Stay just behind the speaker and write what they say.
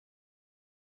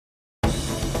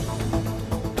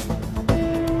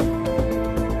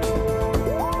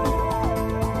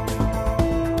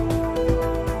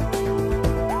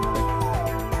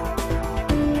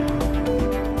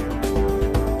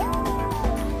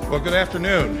Well, good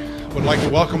afternoon. I would like to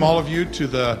welcome all of you to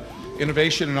the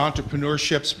Innovation and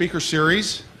Entrepreneurship Speaker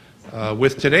Series.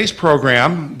 With today's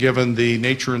program, given the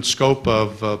nature and scope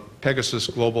of Pegasus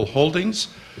Global Holdings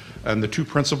and the two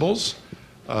principals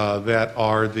that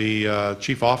are the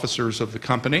chief officers of the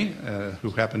company, who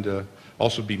happen to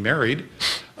also be married,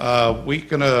 we're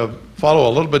going to follow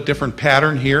a little bit different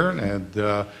pattern here,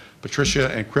 and Patricia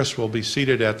and Kris will be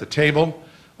seated at the table.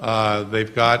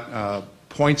 They've got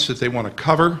points that they want to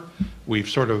cover. We've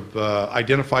sort of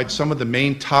identified some of the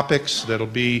main topics that'll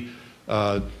be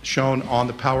shown on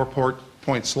the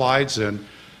PowerPoint slides, and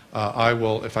I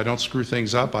will, if I don't screw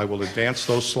things up, I will advance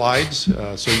those slides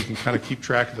so you can kind of keep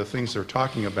track of the things they're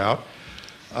talking about.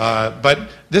 But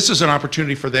this is an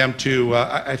opportunity for them to,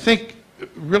 I think,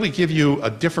 really give you a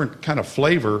different kind of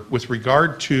flavor with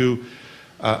regard to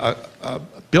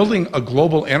building a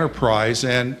global enterprise,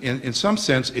 and in some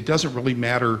sense, it doesn't really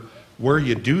matter where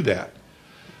you do that.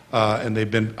 And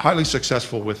they've been highly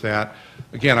successful with that.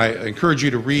 Again, I encourage you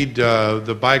to read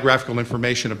the biographical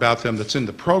information about them that's in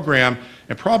the program,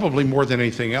 and probably more than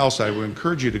anything else, I would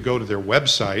encourage you to go to their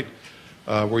website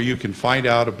where you can find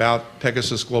out about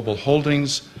Pegasus Global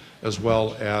Holdings, as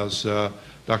well as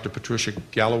Dr. Patricia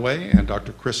Galloway and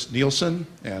Dr. Kris Nielsen,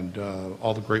 and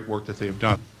all the great work that they have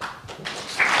done.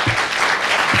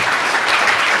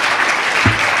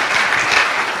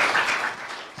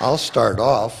 I'll start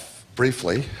off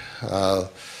briefly.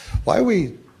 Why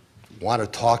we want to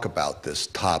talk about this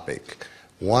topic.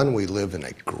 One, we live in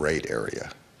a great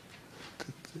area.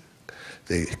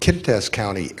 The Kittitas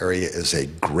County area is a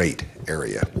great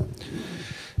area.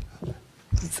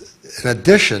 In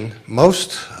addition,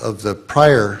 most of the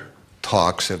prior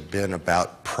talks have been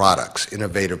about products,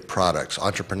 innovative products,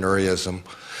 entrepreneurism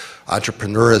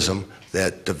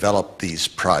that develop these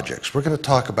projects. We're going to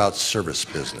talk about service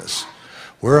business.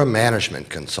 We're a management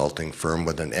consulting firm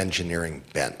with an engineering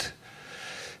bent,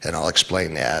 and I'll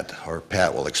explain that, or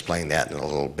Pat will explain that in a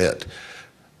little bit.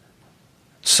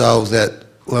 So that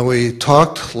when we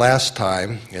talked last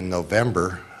time in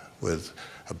November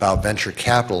about venture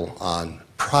capital on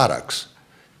products,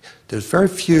 there's very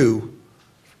few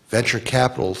venture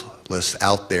capitalists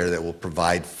out there that will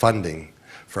provide funding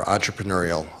for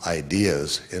entrepreneurial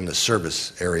ideas in the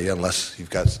service area, unless you've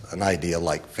got an idea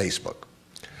like Facebook.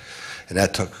 And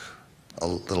that took a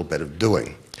little bit of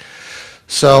doing.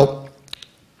 So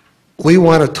we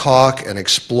want to talk and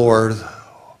explore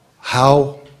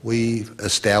how we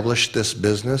established this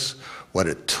business, what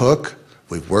it took.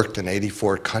 We've worked in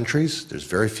 84 countries. There's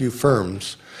very few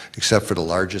firms, except for the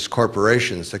largest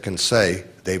corporations, that can say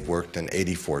they've worked in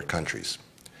 84 countries.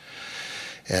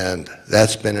 And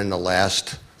that's been in the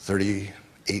last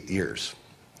 38 years.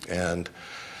 And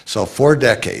so 4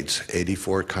 decades,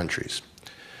 84 countries.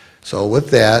 So with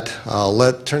that,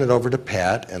 I'll turn it over to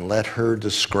Pat and let her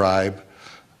describe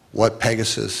what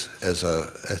Pegasus as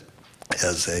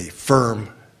a firm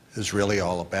is really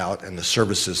all about and the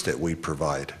services that we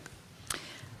provide.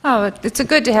 Oh, it's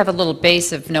good to have a little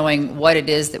base of knowing what it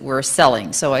is that we're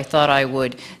selling. So I thought I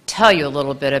would tell you a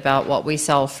little bit about what we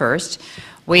sell first.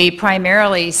 We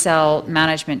primarily sell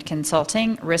management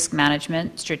consulting, risk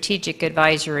management, strategic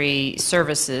advisory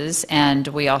services, and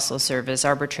we also serve as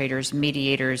arbitrators,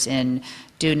 mediators, and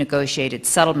do negotiated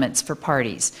settlements for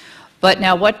parties. But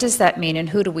now what does that mean, and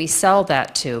who do we sell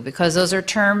that to? Because those are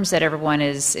terms that everyone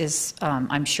is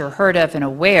I'm sure, heard of and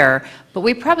aware, but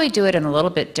we probably do it in a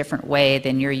little bit different way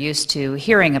than you're used to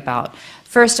hearing about.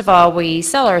 First of all, we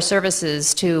sell our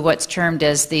services to what's termed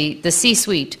as the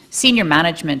C-suite, senior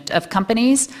management of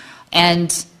companies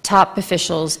and top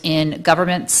officials in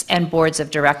governments and boards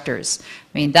of directors.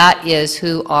 I mean, that is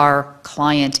who our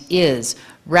client is.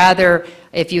 Rather,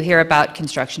 if you hear about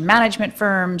construction management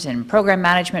firms and program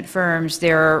management firms,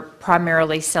 they're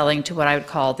primarily selling to what I would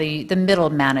call the middle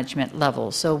management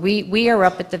level. So we are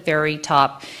up at the very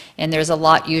top, and there's a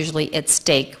lot usually at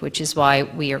stake, which is why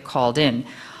we are called in.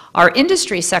 Our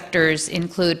industry sectors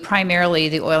include primarily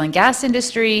the oil and gas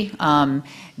industry,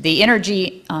 the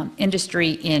energy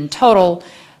industry in total,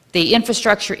 the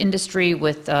infrastructure industry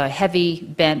with a heavy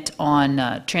bent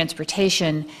on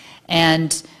transportation,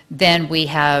 and then we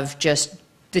have just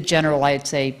the general, I'd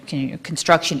say,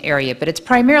 construction area, but it's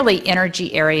primarily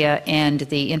energy area and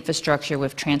the infrastructure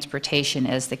with transportation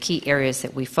as the key areas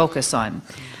that we focus on.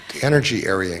 The energy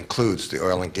area includes the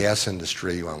oil and gas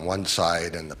industry on one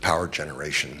side and the power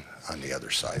generation on the other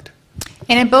side.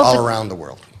 And in both all around the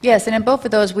world. Yes, and in both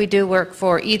of those we do work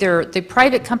for either the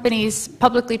private companies,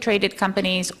 publicly traded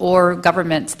companies, or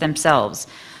governments themselves.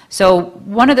 So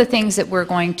one of the things that we're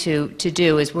going to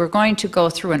do is we're going to go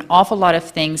through an awful lot of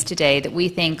things today that we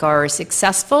think are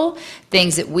successful,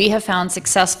 things that we have found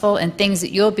successful, and things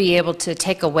that you'll be able to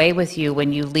take away with you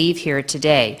when you leave here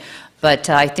today. But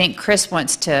I think Kris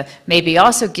wants to maybe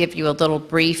also give you a little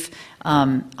brief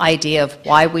idea of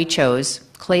why we chose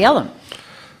Cle Elum.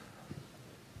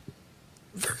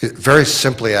 Very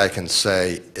simply, I can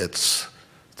say it's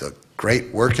the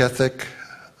great work ethic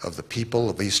of the people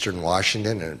of Eastern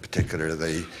Washington, and in particular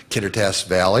the Kittitas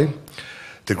Valley,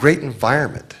 the great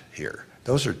environment here.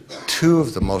 Those are two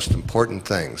of the most important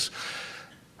things.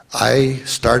 I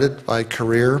started my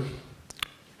career,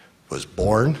 was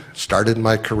born, started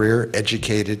my career,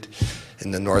 educated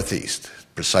in the Northeast,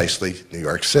 precisely New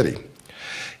York City.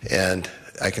 And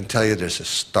I can tell you there's a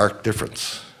stark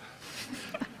difference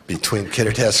between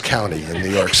Kittitas County and New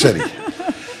York City.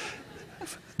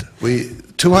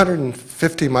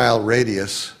 250-mile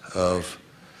radius of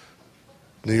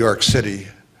New York City,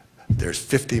 there's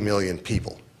 50 million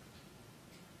people.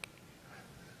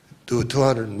 Do a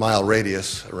 200-mile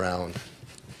radius around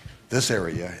this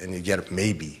area and you get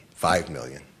maybe 5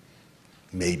 million,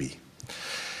 maybe.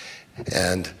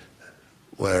 And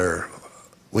where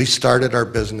we started our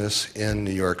business in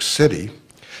New York City,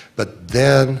 but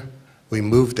then we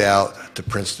moved out to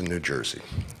Princeton, New Jersey.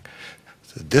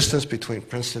 The distance between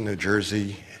Princeton, New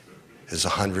Jersey is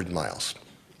 100 miles.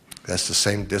 That's the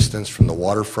same distance from the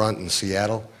waterfront in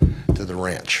Seattle to the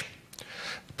ranch.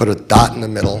 Put a dot in the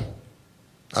middle.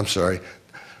 I'm sorry.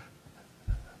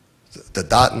 The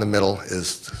dot in the middle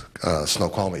is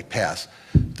Snoqualmie Pass.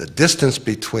 The distance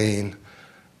between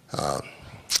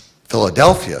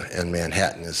Philadelphia and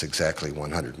Manhattan is exactly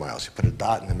 100 miles. You put a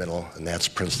dot in the middle, and that's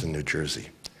Princeton, New Jersey.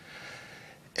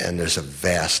 And there's a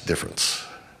vast difference.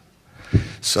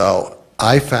 So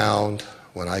I found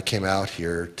when I came out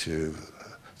here to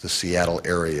the Seattle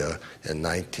area in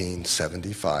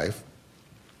 1975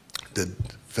 to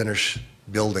finish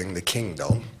building the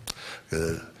Kingdom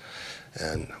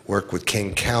and work with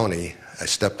King County, I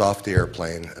stepped off the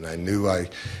airplane and I knew I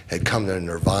had come to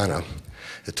nirvana.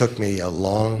 It took me a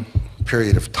long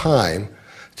period of time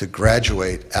to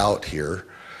graduate out here,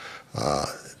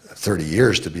 30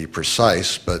 years to be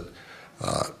precise, but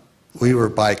we were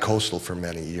bi-coastal for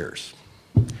many years.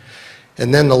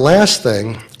 And then the last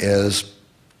thing is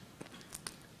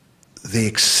the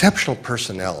exceptional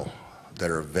personnel that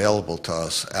are available to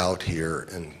us out here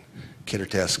in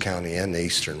Kittitas County and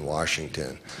Eastern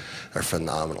Washington are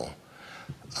phenomenal.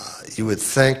 You would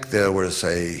think there was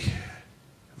a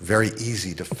very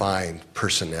easy to find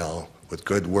personnel with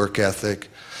good work ethic,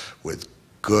 with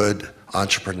good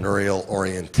entrepreneurial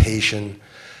orientation.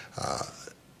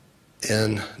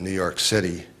 In New York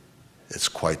City, it's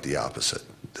quite the opposite,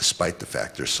 despite the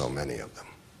fact there's so many of them.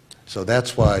 So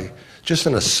that's why, just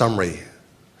in a summary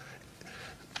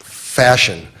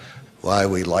fashion, why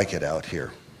we like it out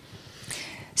here.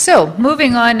 So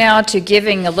moving on now to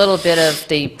giving a little bit of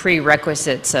the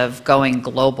prerequisites of going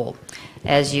global.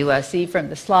 As you see from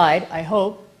the slide, I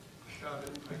hope.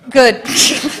 Good.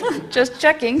 Just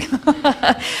checking.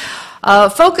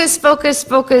 Focus, focus,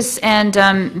 focus,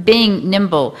 and being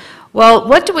nimble. Well,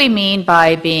 what do we mean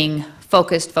by being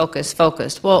focused, focused,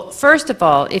 focused? Well, first of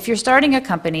all, if you're starting a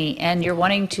company and you're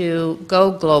wanting to go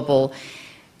global,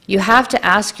 you have to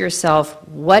ask yourself,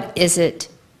 what is it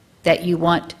that you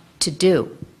want to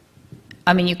do?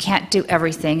 I mean, you can't do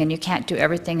everything, and you can't do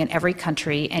everything in every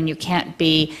country, and you can't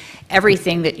be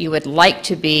everything that you would like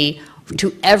to be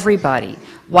to everybody.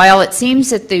 While it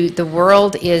seems that the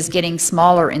world is getting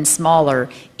smaller and smaller,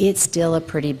 it's still a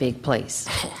pretty big place.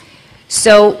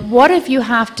 So what if you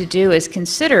have to do is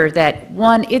consider that,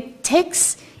 one, it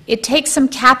takes some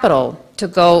capital to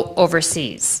go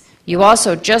overseas. You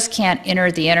also just can't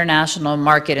enter the international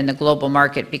market and the global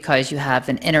market because you have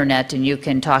an internet and you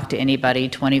can talk to anybody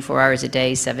 24 hours a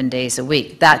day, 7 days a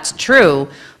week. That's true,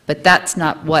 but that's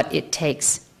not what it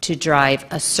takes to drive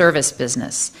a service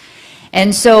business.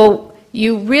 And so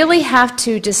you really have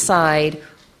to decide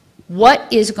what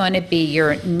is going to be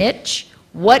your niche,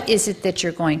 what is it that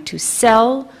you're going to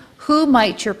sell, who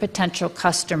might your potential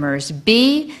customers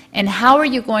be, and how are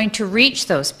you going to reach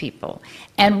those people.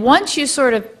 And once you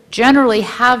sort of generally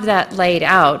have that laid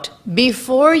out,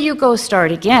 before you go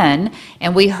start again,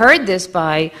 and we heard this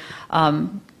by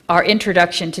our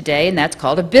introduction today, and that's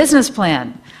called a business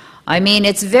plan. I mean,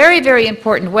 it's very, very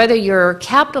important whether you're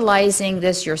capitalizing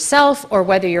this yourself or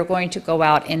whether you're going to go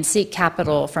out and seek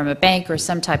capital from a bank or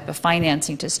some type of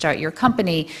financing to start your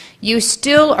company, you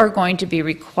still are going to be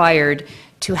required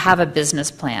to have a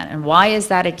business plan. And why is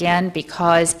that again?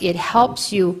 Because it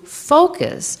helps you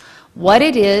focus what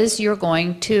it is you're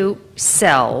going to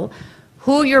sell,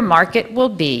 who your market will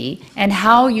be, and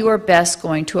how you are best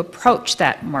going to approach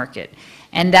that market.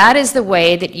 And that is the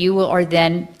way that you are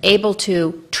then able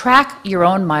to track your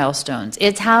own milestones.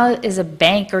 It's how as a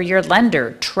bank or your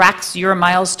lender tracks your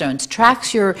milestones,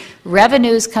 tracks your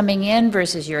revenues coming in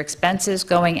versus your expenses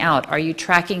going out. Are you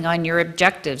tracking on your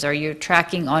objectives? Are you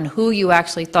tracking on who you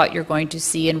actually thought you're going to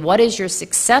see? And what is your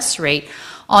success rate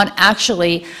on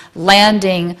actually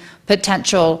landing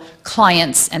potential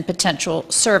clients and potential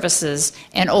services,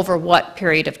 and over what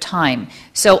period of time?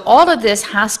 So all of this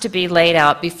has to be laid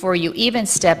out before you even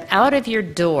step out of your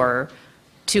door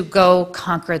to go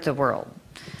conquer the world.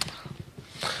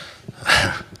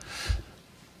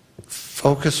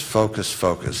 Focus, focus,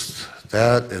 focus.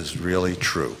 That is really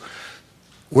true.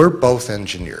 We're both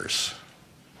engineers.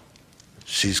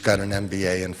 She's got an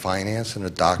MBA in finance and a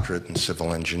doctorate in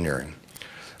civil engineering.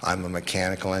 I'm a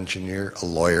mechanical engineer, a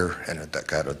lawyer, and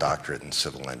got a doctorate in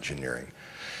civil engineering.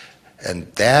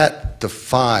 And that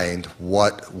defined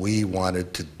what we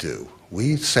wanted to do.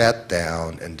 We sat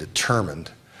down and determined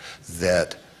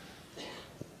that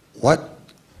what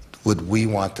would we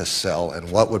want to sell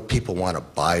and what would people want to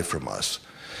buy from us.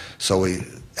 So we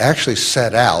actually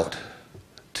set out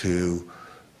to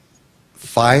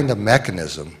find a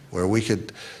mechanism where we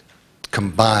could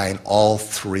combine all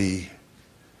three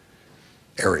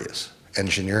areas: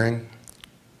 engineering,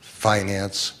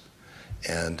 finance,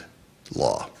 and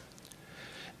law.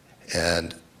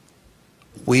 And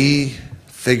we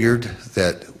figured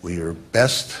that we were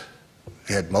best,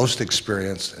 we had most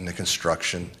experience in the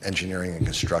construction, engineering and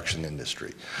construction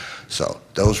industry. So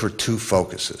those were two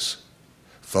focuses.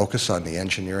 Focus on the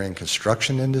engineering and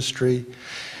construction industry,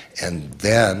 and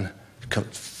then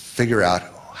figure out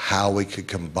how we could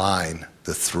combine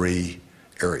the three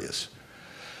areas.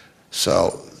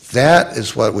 So that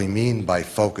is what we mean by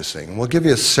focusing. And we'll give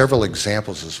you several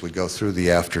examples as we go through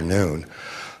the afternoon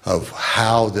of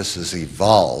how this has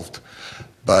evolved,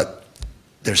 but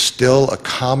there's still a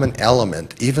common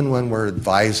element even when we're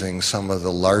advising some of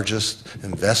the largest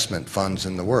investment funds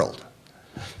in the world.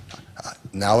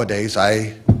 Nowadays,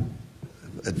 I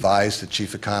advise the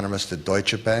chief economist at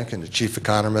Deutsche Bank and the chief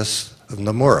economist of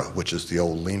Nomura, which is the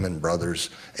old Lehman Brothers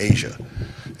Asia,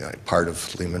 part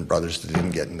of Lehman Brothers that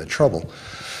didn't get into trouble.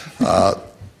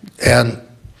 And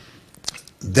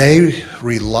they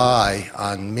rely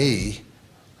on me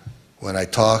when I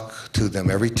talk to them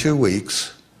every 2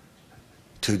 weeks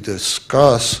to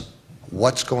discuss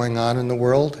what's going on in the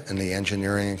world in the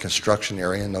engineering and construction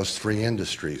area in those three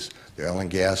industries: the oil and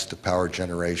gas, the power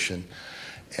generation,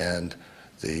 and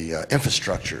the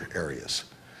infrastructure areas.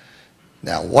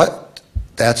 Now,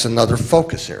 that's another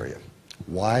focus area.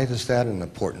 Why is that an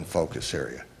important focus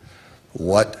area?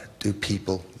 What do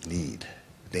people need?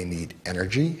 They need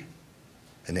energy,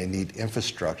 and they need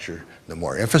infrastructure. The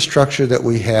more infrastructure that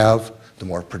we have, the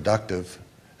more productive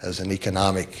as an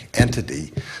economic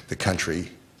entity the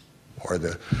country or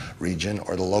the region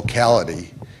or the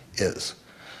locality is.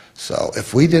 So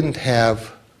if we didn't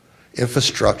have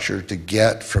infrastructure to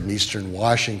get from Eastern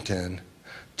Washington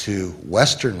to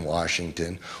Western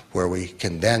Washington, where we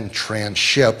can then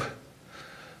transship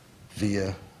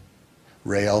via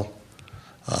rail,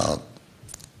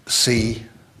 sea,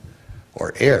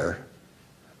 or air,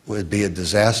 would be a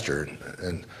disaster.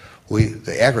 And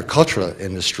the agricultural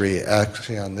industry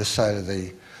actually on this side of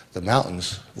the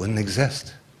mountains wouldn't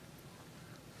exist.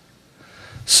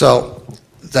 So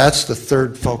that's the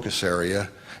third focus area,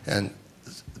 and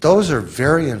those are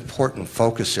very important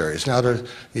focus areas. Now,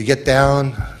 you get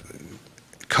down,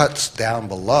 cuts down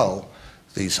below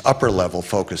these upper level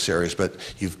focus areas, but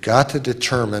you've got to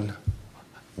determine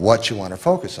what you want to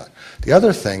focus on. The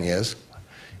other thing is,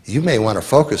 you may want to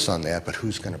focus on that, but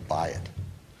who's going to buy it?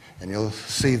 And you'll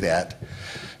see that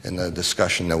in the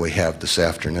discussion that we have this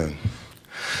afternoon.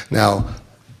 Now,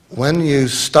 when you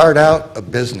start out a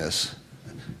business,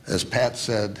 as Pat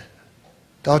said,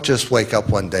 don't just wake up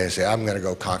one day and say, I'm going to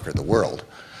go conquer the world.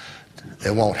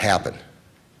 It won't happen,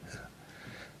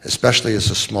 especially as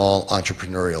a small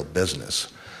entrepreneurial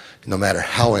business. No matter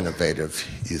how innovative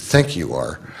you think you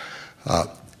are,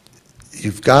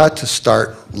 you've got to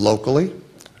start locally,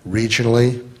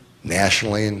 regionally,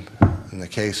 nationally, in the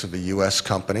case of a U.S.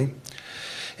 company,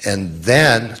 and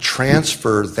then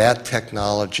transfer that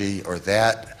technology or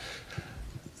that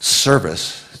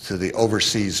service to the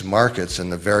overseas markets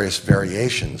and the various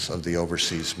variations of the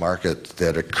overseas market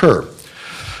that occur.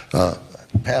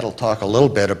 Pat will talk a little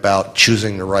bit about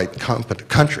choosing the right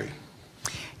country.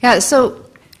 Yeah, so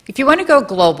If you want to go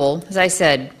global, as I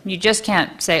said, you just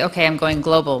can't say, okay, I'm going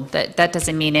global. That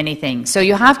doesn't mean anything. So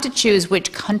you have to choose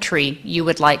which country you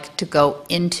would like to go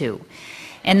into.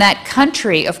 And that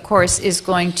country, of course, is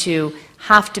going to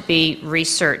have to be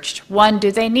researched. One,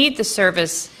 do they need the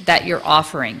service that you're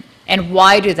offering? And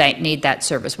why do they need that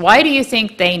service? Why do you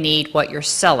think they need what you're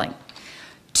selling?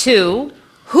 Two,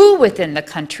 who within the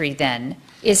country then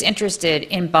is interested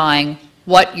in buying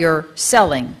what you're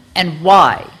selling and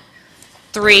why?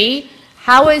 Three,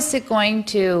 how is it going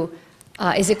to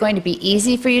be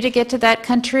easy for you to get to that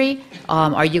country?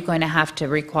 Are you going to have to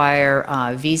require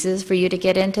visas for you to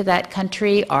get into that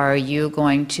country? Are you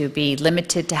going to be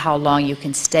limited to how long you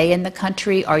can stay in the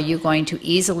country? Are you going to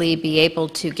easily be able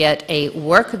to get a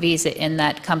work visa in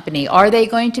that company? Are they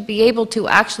going to be able to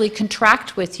actually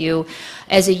contract with you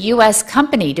as a U.S.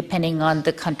 company, depending on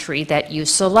the country that you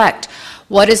select?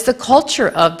 What is the culture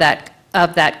of that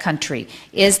country?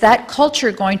 Is that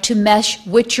culture going to mesh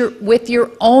with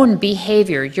your own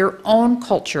behavior, your own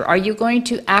culture? Are you going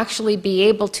to actually be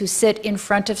able to sit in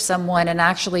front of someone and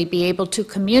actually be able to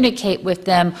communicate with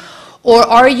them? Or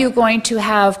are you going to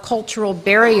have cultural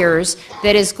barriers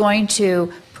that is going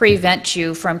to prevent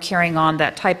you from carrying on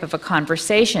that type of a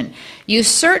conversation? You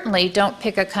certainly don't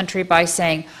pick a country by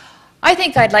saying, I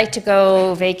think I'd like to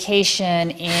go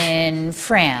vacation in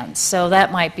France, so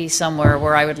that might be somewhere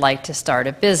where I would like to start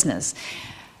a business.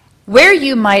 Where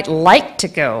you might like to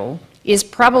go is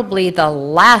probably the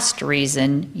last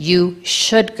reason you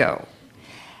should go.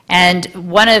 And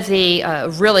one of the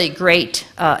really great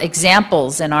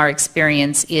examples in our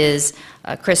experience is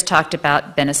Kris talked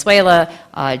about Venezuela,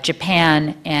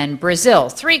 Japan, and Brazil.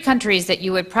 3 countries that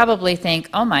you would probably think,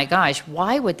 oh my gosh,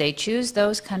 why would they choose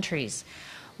those countries?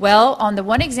 Well, on the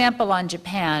one example on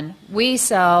Japan, we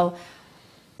sell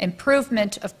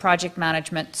improvement of project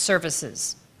management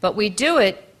services, but we do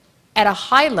it at a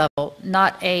high level,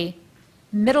 not a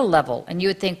middle level. And you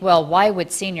would think, well, why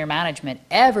would senior management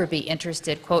ever be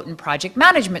interested, quote, in project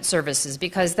management services?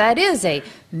 Because that is a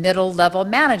middle level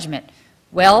management.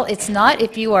 Well, it's not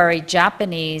if you are a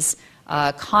Japanese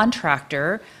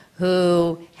contractor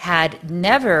who had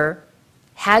never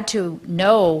had to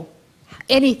know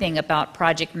anything about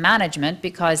project management,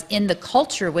 because in the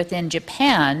culture within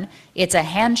Japan, it's a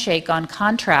handshake on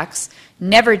contracts,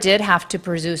 never did have to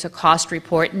produce a cost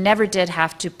report, never did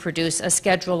have to produce a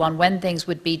schedule on when things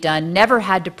would be done, never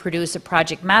had to produce a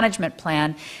project management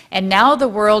plan, and now the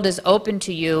world is open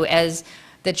to you as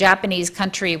the Japanese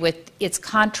country with its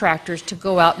contractors to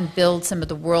go out and build some of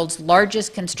the world's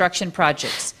largest construction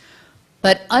projects.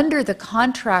 But under the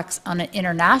contracts on an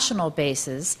international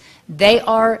basis, they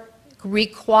are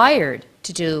required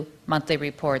to do monthly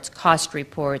reports, cost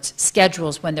reports,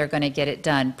 schedules when they're going to get it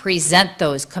done, present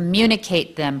those,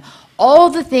 communicate them, all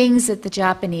the things that the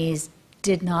Japanese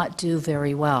did not do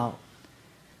very well.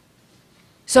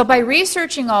 So by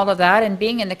researching all of that and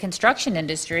being in the construction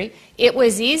industry, it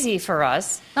was easy for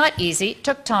us, not easy, it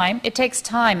took time, it takes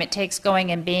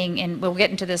going and being in, we'll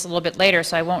get into this a little bit later,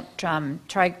 so I won't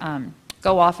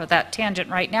go off of that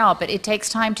tangent right now, but it takes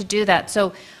time to do that.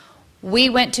 So we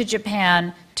went to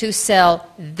Japan to sell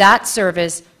that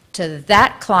service to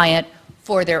that client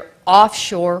for their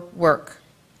offshore work.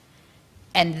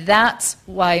 And that's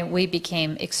why we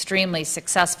became extremely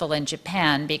successful in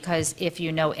Japan, because if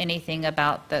you know anything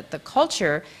about the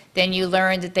culture, then you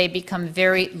learn that they become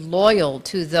very loyal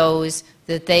to those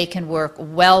that they can work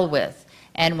well with.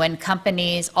 And when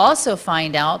companies also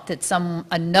find out that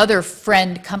another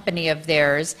friend company of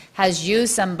theirs has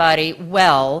used somebody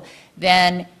well,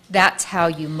 then that's how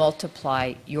you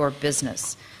multiply your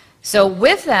business. So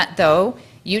with that, though,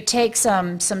 you take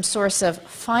some source of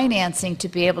financing to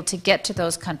be able to get to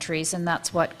those countries, and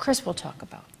that's what Kris will talk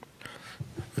about.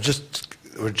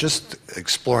 We're just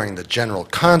exploring the general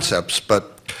concepts,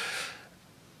 but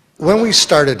when we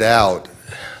started out,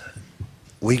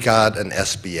 we got an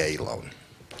SBA loan,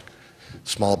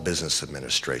 Small Business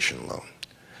Administration loan.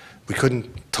 We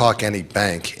couldn't talk any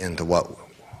bank into what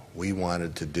we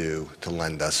wanted to do to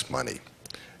lend us money.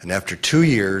 And after 2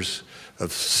 years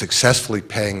of successfully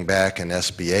paying back an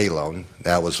SBA loan,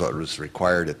 that was what was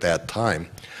required at that time,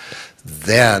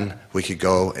 then we could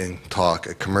go and talk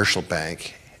a commercial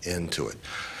bank into it.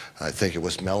 I think it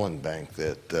was Mellon Bank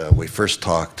that we first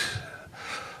talked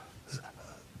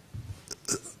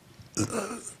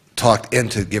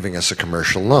into giving us a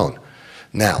commercial loan.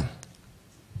 Now,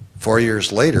 4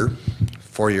 years later,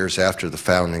 4 years after the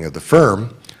founding of the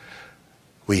firm,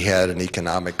 we had an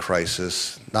economic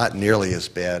crisis, not nearly as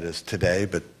bad as today,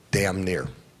 but damn near,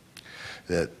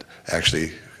 that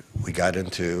actually we got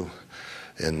into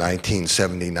in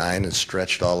 1979 and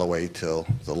stretched all the way till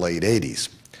the late 80s.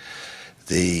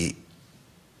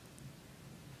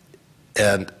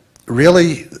 And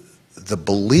really, the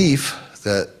belief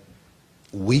that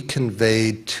we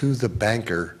conveyed to the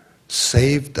banker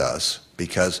saved us,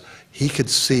 because he could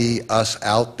see us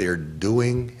out there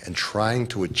doing and trying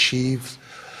to achieve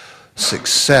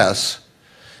success,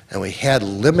 and we had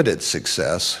limited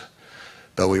success,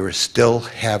 but we were still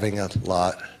having a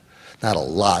lot, not a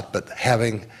lot, but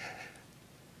having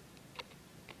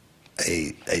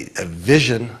a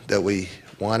vision that we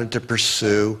wanted to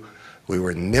pursue. We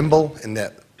were nimble, and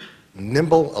that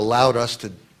nimble allowed us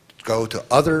to go to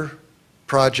other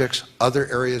projects, other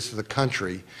areas of the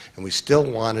country, and we still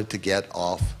wanted to get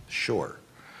offshore.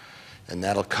 And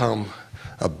that'll come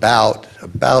about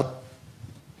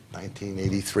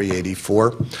 1983,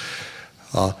 84.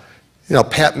 You know,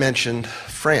 Pat mentioned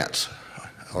France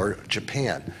or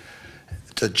Japan.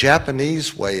 The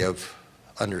Japanese way of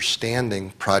understanding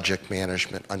project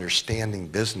management, understanding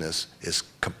business, is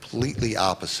completely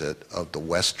opposite of the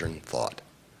Western thought.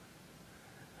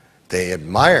 They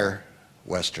admire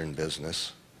Western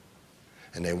business,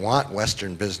 and they want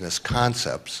Western business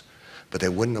concepts, but they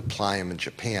wouldn't apply them in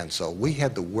Japan. So we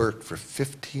had to work for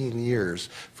 15 years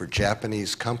for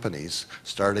Japanese companies,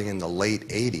 starting in the late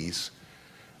 80s,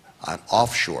 on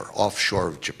offshore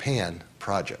of Japan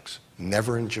projects,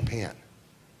 never in Japan.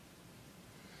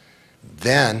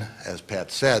 Then, as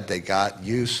Pat said, they got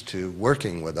used to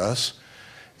working with us,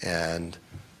 and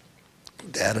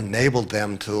that enabled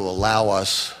them to allow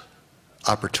us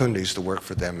opportunities to work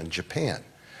for them in Japan.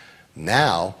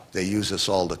 Now, they use us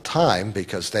all the time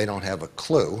because they don't have a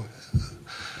clue,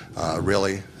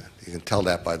 really. You can tell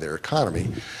that by their economy.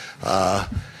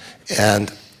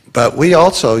 But we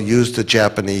also used the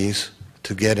Japanese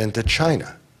to get into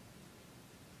China.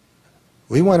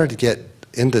 We wanted to get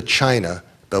into China,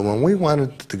 but when we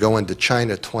wanted to go into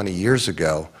China 20 years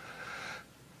ago,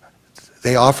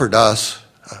 they offered us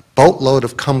a boatload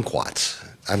of kumquats.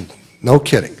 I'm no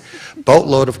kidding.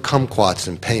 Boatload of kumquats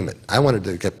in payment. I wanted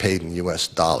to get paid in US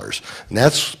dollars. And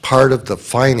that's part of the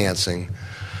financing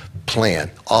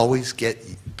plan. Always get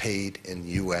paid in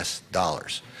US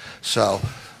dollars. So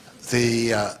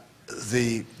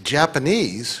the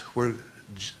Japanese were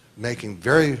making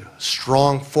very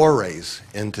strong forays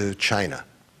into China.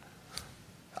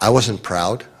 I wasn't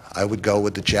proud. I would go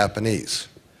with the Japanese.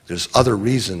 There's other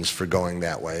reasons for going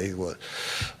that way,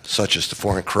 such as the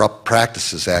Foreign Corrupt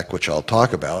Practices Act, which I'll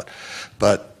talk about.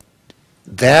 But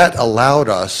that allowed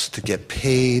us to get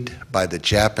paid by the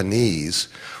Japanese,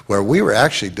 where we were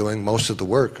actually doing most of the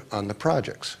work on the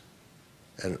projects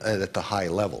and at the high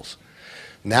levels.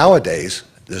 Nowadays,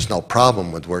 there's no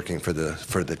problem with working for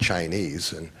the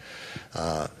Chinese, and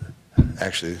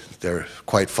actually, they're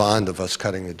quite fond of us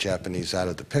cutting the Japanese out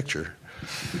of the picture.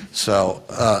 So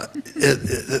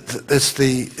it's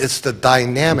the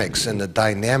dynamics and the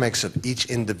dynamics of each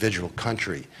individual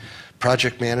country.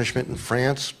 Project management in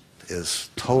France is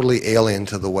totally alien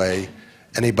to the way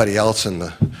anybody else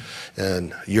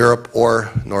in Europe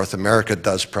or North America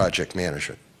does project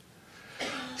management.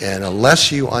 And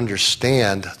unless you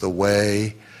understand the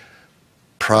way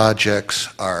projects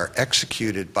are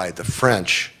executed by the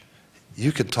French,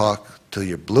 you could talk till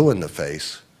you're blue in the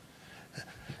face,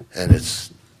 and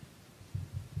it's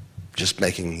just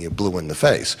making you blue in the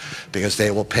face, because they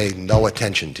will pay no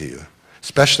attention to you,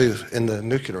 especially in the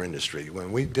nuclear industry.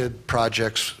 When we did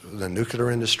projects in the nuclear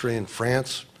industry in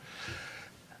France,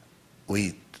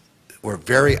 we were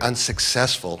very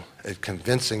unsuccessful at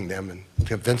convincing them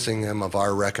of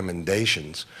our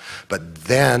recommendations. But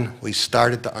then we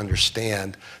started to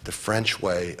understand the French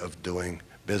way of doing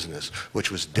business,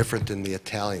 which was different than the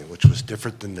Italian, which was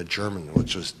different than the German,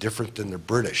 which was different than the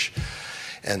British.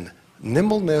 And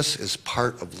nimbleness is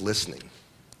part of listening.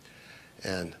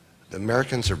 And the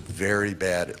Americans are very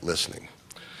bad at listening.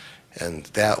 And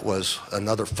that was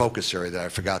another focus area that I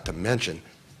forgot to mention.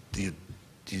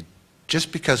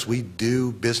 Just because we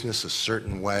do business a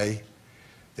certain way,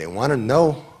 they want to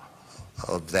know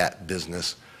of that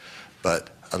business, but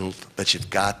you've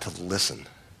got to listen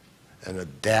and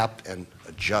adapt and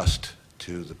adjust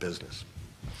to the business.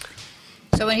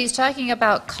 So when he's talking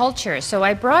about culture, so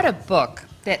I brought a book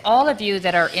that all of you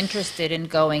that are interested in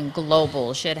going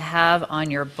global should have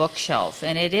on your bookshelf,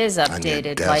 and it is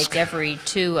updated like every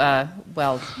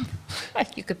well,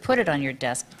 you could put it on your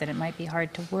desk, but then it might be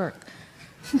hard to work.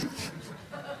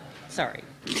 Sorry.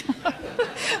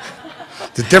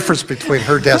 The difference between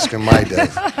her desk and my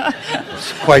desk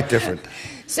is quite different.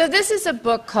 So this is a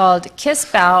book called Kiss,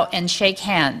 Bow, and Shake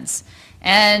Hands.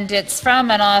 And it's from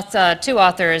two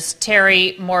authors,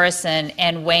 Terry Morrison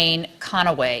and Wayne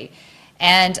Conaway.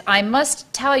 And I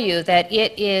must tell you that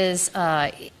it is,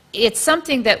 it's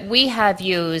something that we have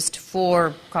used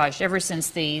for, gosh, ever since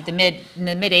the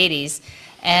mid-'80s.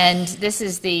 And this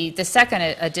is the second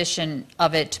edition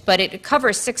of it, but it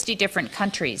covers 60 different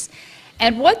countries.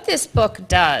 And what this book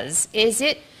does is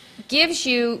it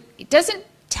doesn't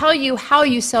tell you how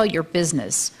you sell your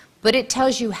business, but it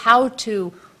tells you how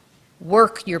to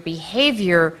work your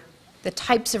behavior, the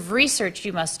types of research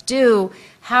you must do,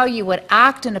 how you would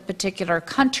act in a particular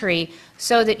country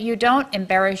so that you don't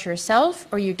embarrass yourself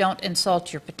or you don't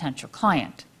insult your potential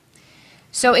client.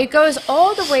 So it goes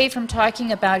all the way from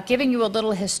talking about giving you a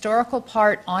little historical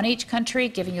part on each country,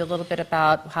 giving you a little bit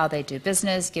about how they do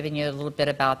business, giving you a little bit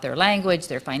about their language,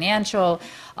 their financial,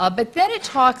 but then it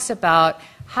talks about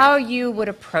how you would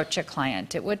approach a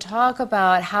client. It would talk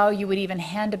about how you would even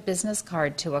hand a business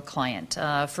card to a client.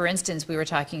 For instance, we were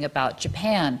talking about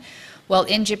Japan. Well,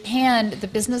 in Japan, the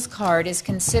business card is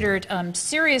considered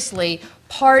seriously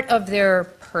part of their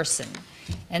person.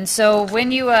 And so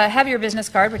when you have your business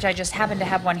card, which I just happen to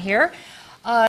have one here,